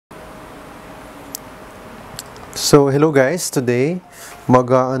So, hello guys! Today,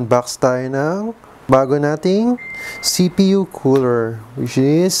 mag-unbox tayo ng bago nating CPU cooler, which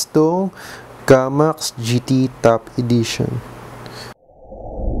is itong Gammaxx GT Top Edition.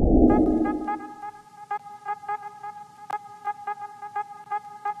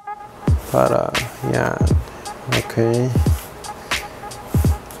 Para, yan. Okay.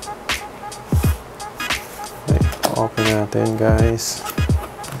 Open natin guys.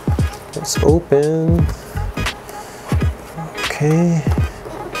 Let's open. Okay.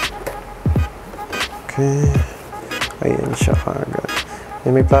 Okay. Ayan siya kagad.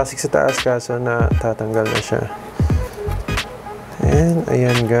 May plastic sa taas kaso na tatanggal na siya. And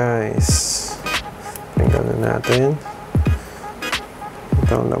ayan guys. Tanggal na natin.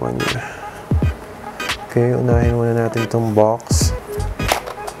 Ito ang laman niya. Okay, unahin muna natin itong box.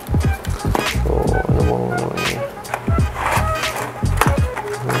 So, ano bang naman niya?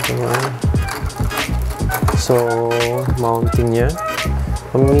 Ito naman. So, mounting niya.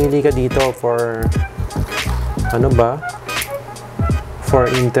 Mamili ka dito for ano ba? For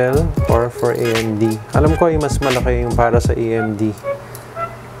Intel or for AMD. Alam ko ay mas malaki yung para sa AMD.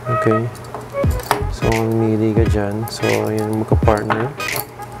 Okay. So, mamili ka dyan. So, ayan yung magka-partner.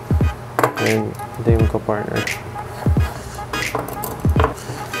 And ito yung magka-partner.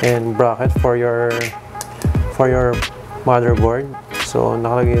 And bracket for your motherboard. So,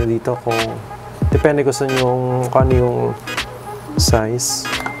 nakalagay dito kung depende ko sa kung ano yung size.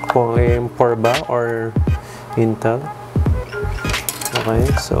 Kung AM4 ba or Intel. Okay,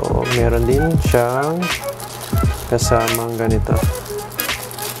 so meron din siyang kasamang ganito.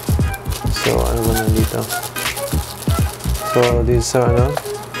 So, ano ba nandito? So, this is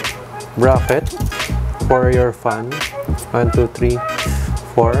bracket for your fan. 1, 2, 3,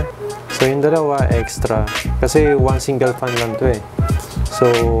 4. So, yung dalawa extra. Kasi one single fan lang to eh.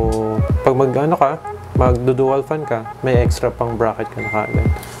 So, pag magdo-dual fan ka, may extra pang bracket ka na kagad.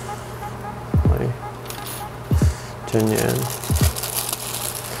 Okay. Diyan yan.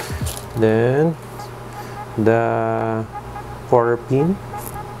 Then, the 4-pin.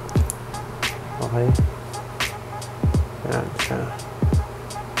 Okay. Yan siya.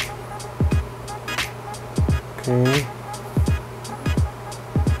 Okay.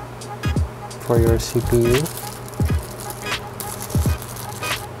 For your CPU.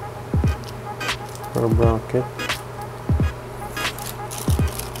 For bracket.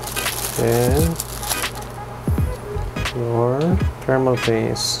 And your thermal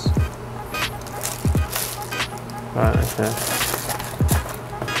paste. Siya.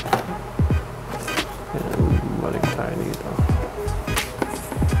 Balik tayo dito.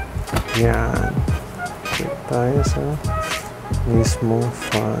 Yan. Balik tayo sa mismo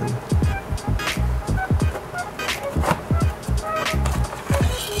fan.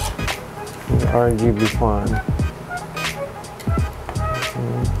 RGB fan.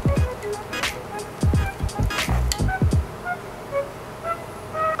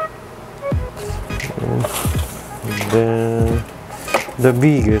 And then the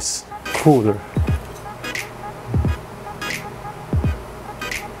biggest cooler.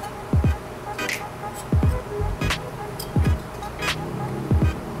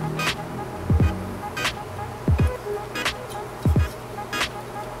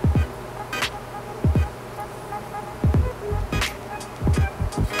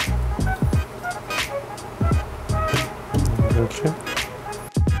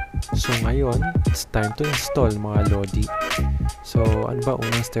 So ngayon, it's time to install mga lodi. So ano ba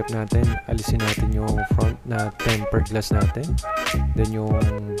unang step natin? Alisin natin yung front na tempered glass natin. Then yung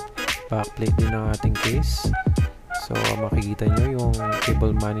backplate din ng ating case. So makikita nyo yung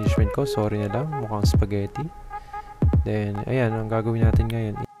cable management ko. Sorry na lang, mukhang spaghetti. Then ayan, ang gagawin natin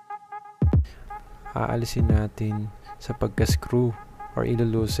ngayon, aalisin natin sa pagka-screw or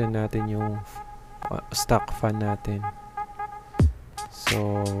ilulusin natin yung stock fan natin.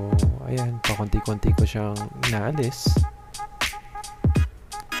 So, ayan, pakunti-kunti ko siyang inaalis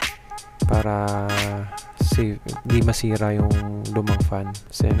para di masira yung lumang fan.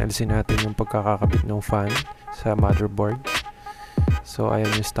 So, alisin natin yung pagkakakabit ng fan sa motherboard. So,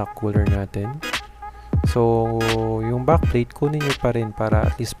 ayan yung stock cooler natin. So, yung backplate, kunin nyo pa rin para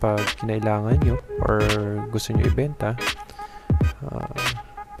at least pag kinailangan nyo or gusto nyo ibenta,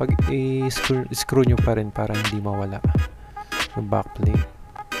 pag i-screw nyo pa rin para hindi mawala yung backplate.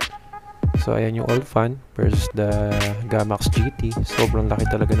 So, ayan yung old fan versus the Gammaxx GT. Sobrang laki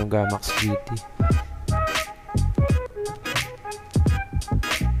talaga ng Gammaxx GT.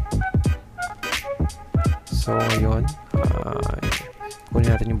 So, ngayon,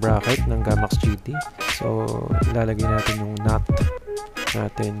 kunin natin yung bracket ng Gammaxx GT. So, ilalagay natin yung nut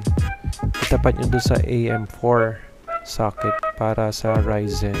natin itapat nyo doon sa AM4 socket para sa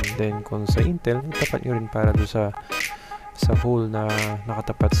Ryzen. Then kung sa Intel, itapat nyo rin para doon sa hole na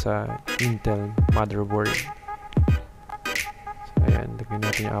nakatapat sa Intel motherboard. So ayan, lagyan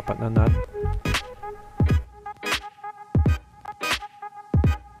natin yung 4 na nut.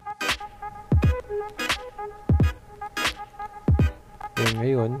 Then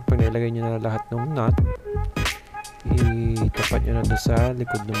ngayon, pag nailagay nyo na lahat ng nut, itapat nyo na doon sa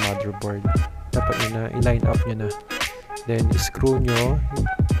likod ng motherboard. Dapat nyo na, i-line up nyo na. Then, screw nyo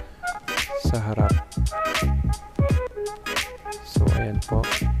sa harap. So, ayan po.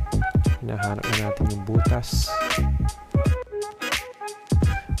 Hinahanap na natin yung butas.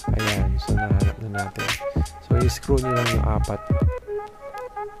 Ayan. So, nahanap na natin. So, i-screw nyo lang yung 4.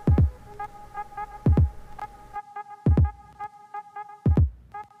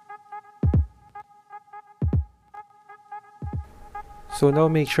 So now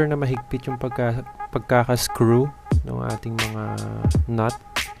make sure na mahigpit yung pagkaka-screw ng ating mga nut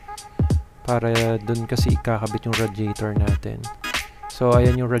para dun kasi ikakabit yung radiator natin. So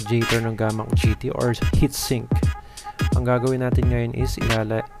ayan yung radiator ng Gammaxx GT or heatsink. Ang gagawin natin ngayon is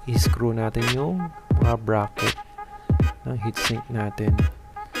i-screw natin yung mga bracket ng heatsink natin.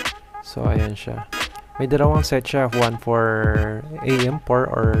 So ayan siya. May dalawang set siya, one for AM4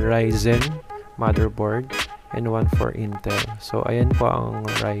 or Ryzen motherboard and one for Intel. So ayan po ang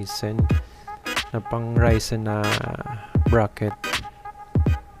Ryzen na pang Ryzen na bracket.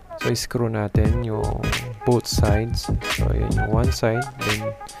 So i-screw natin yung both sides. So ayan yung one side, then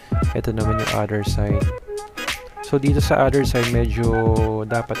ito naman yung other side. So dito sa other side, medyo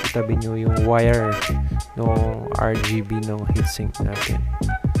dapat itabi nyo yung wire ng RGB ng heatsink natin.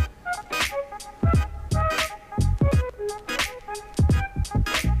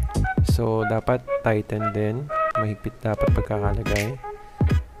 So, dapat tighten din. Mahigpit dapat pagkakalagay.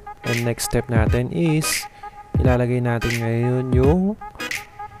 And next step natin is ilalagay natin ngayon yung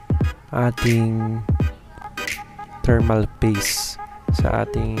ating thermal paste sa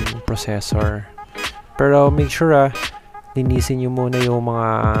ating processor. Pero make sure linisin nyo muna yung mga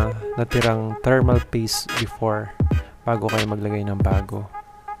natirang thermal paste before bago kayo maglagay ng bago.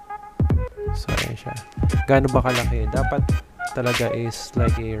 So, ayan siya. Gaano ba kalaki? Dapat talaga is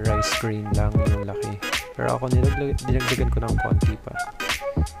like a rice grain lang yung laki. Pero ako dinagdagan ko ng konti pa.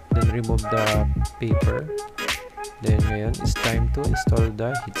 Then remove the paper. Then ngayon it's time to install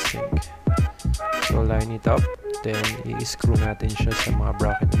the heatsink. So line it up. Then i-screw natin siya sa mga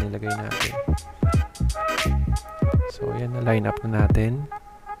bracket na nilagay natin. So yan, na line up na natin.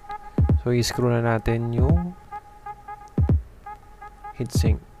 So i-screw na natin yung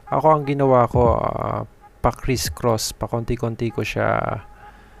heatsink. Ako ang ginawa ko, pa criss-cross, pa konti-konti ko siya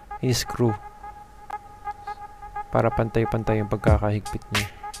i-screw para pantay-pantay yung pagkakahigpit niya.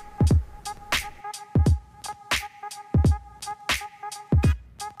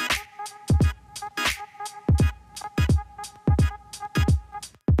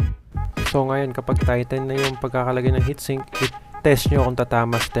 So ngayon, kapag tighten na yung pagkakalagay ng heatsink, i-test nyo kung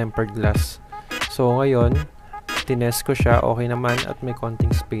tatama sa tempered glass. So ngayon, tinest ko siya, okay naman at may konting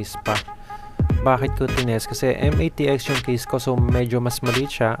space pa. Bakit ko tinest? Kasi M80X yung case ko, so medyo mas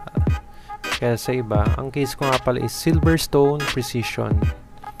maliit siya kaya sa iba. Ang case ko nga pala is Silverstone Precision.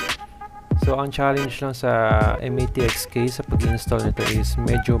 So ang challenge lang sa M80X case sa pag-install nito is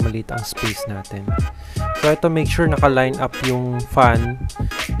medyo maliit ang space natin. So ito, make sure naka-line up yung fan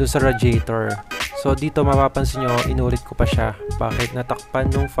doon sa radiator. So dito mapapansin nyo, inulit ko pa siya. Bakit?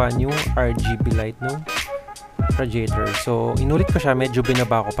 Natakpan nung fan yung RGB light nung radiator. So inulit ko siya, medyo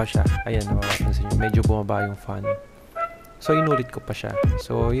binaba ko pa siya. Ayan, mapapansin nyo, medyo bumaba yung fan. So inulit ko pa siya.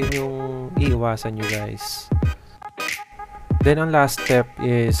 So yun yung iiwasan nyo guys. Then ang last step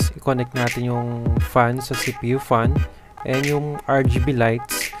is i-connect natin yung fan sa CPU fan and yung RGB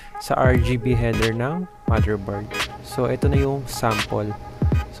lights sa RGB header ng motherboard. So ito na yung sample.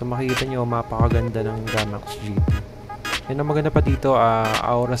 So makikita nyo, mapakaganda ng Gammaxx GT. And ang maganda pa dito,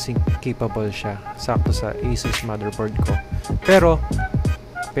 aura sync capable siya. Sakto sa Asus motherboard ko. Pero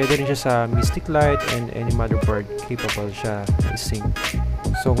pwede rin siya sa Mystic Light and any motherboard capable siya i-sync.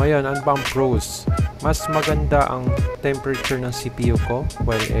 So ngayon, ano ba ang pros? Mas maganda ang temperature ng CPU ko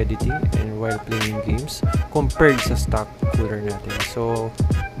while editing and while playing games compared sa stock cooler natin. So,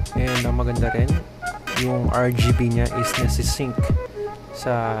 and ang maganda rin, yung RGB niya is nasi-sync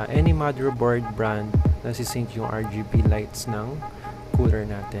sa any motherboard brand, nasi-sync yung RGB lights ng cooler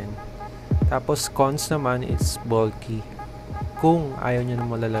natin. Tapos cons naman, it's bulky kung ayaw nyo ng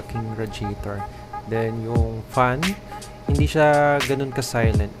malalaking radiator. Then yung fan, hindi siya ganun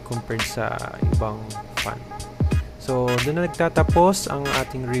ka-silent compared sa ibang fan. So So, doon na nagtatapos ang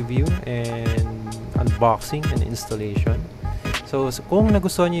ating review and unboxing and installation. So, kung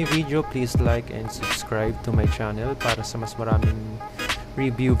nagustuhan niyo yung video, please like and subscribe to my channel para sa mas maraming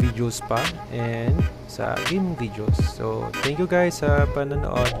review videos pa and sa gaming videos. So, thank you guys sa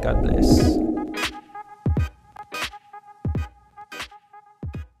panonood. God bless.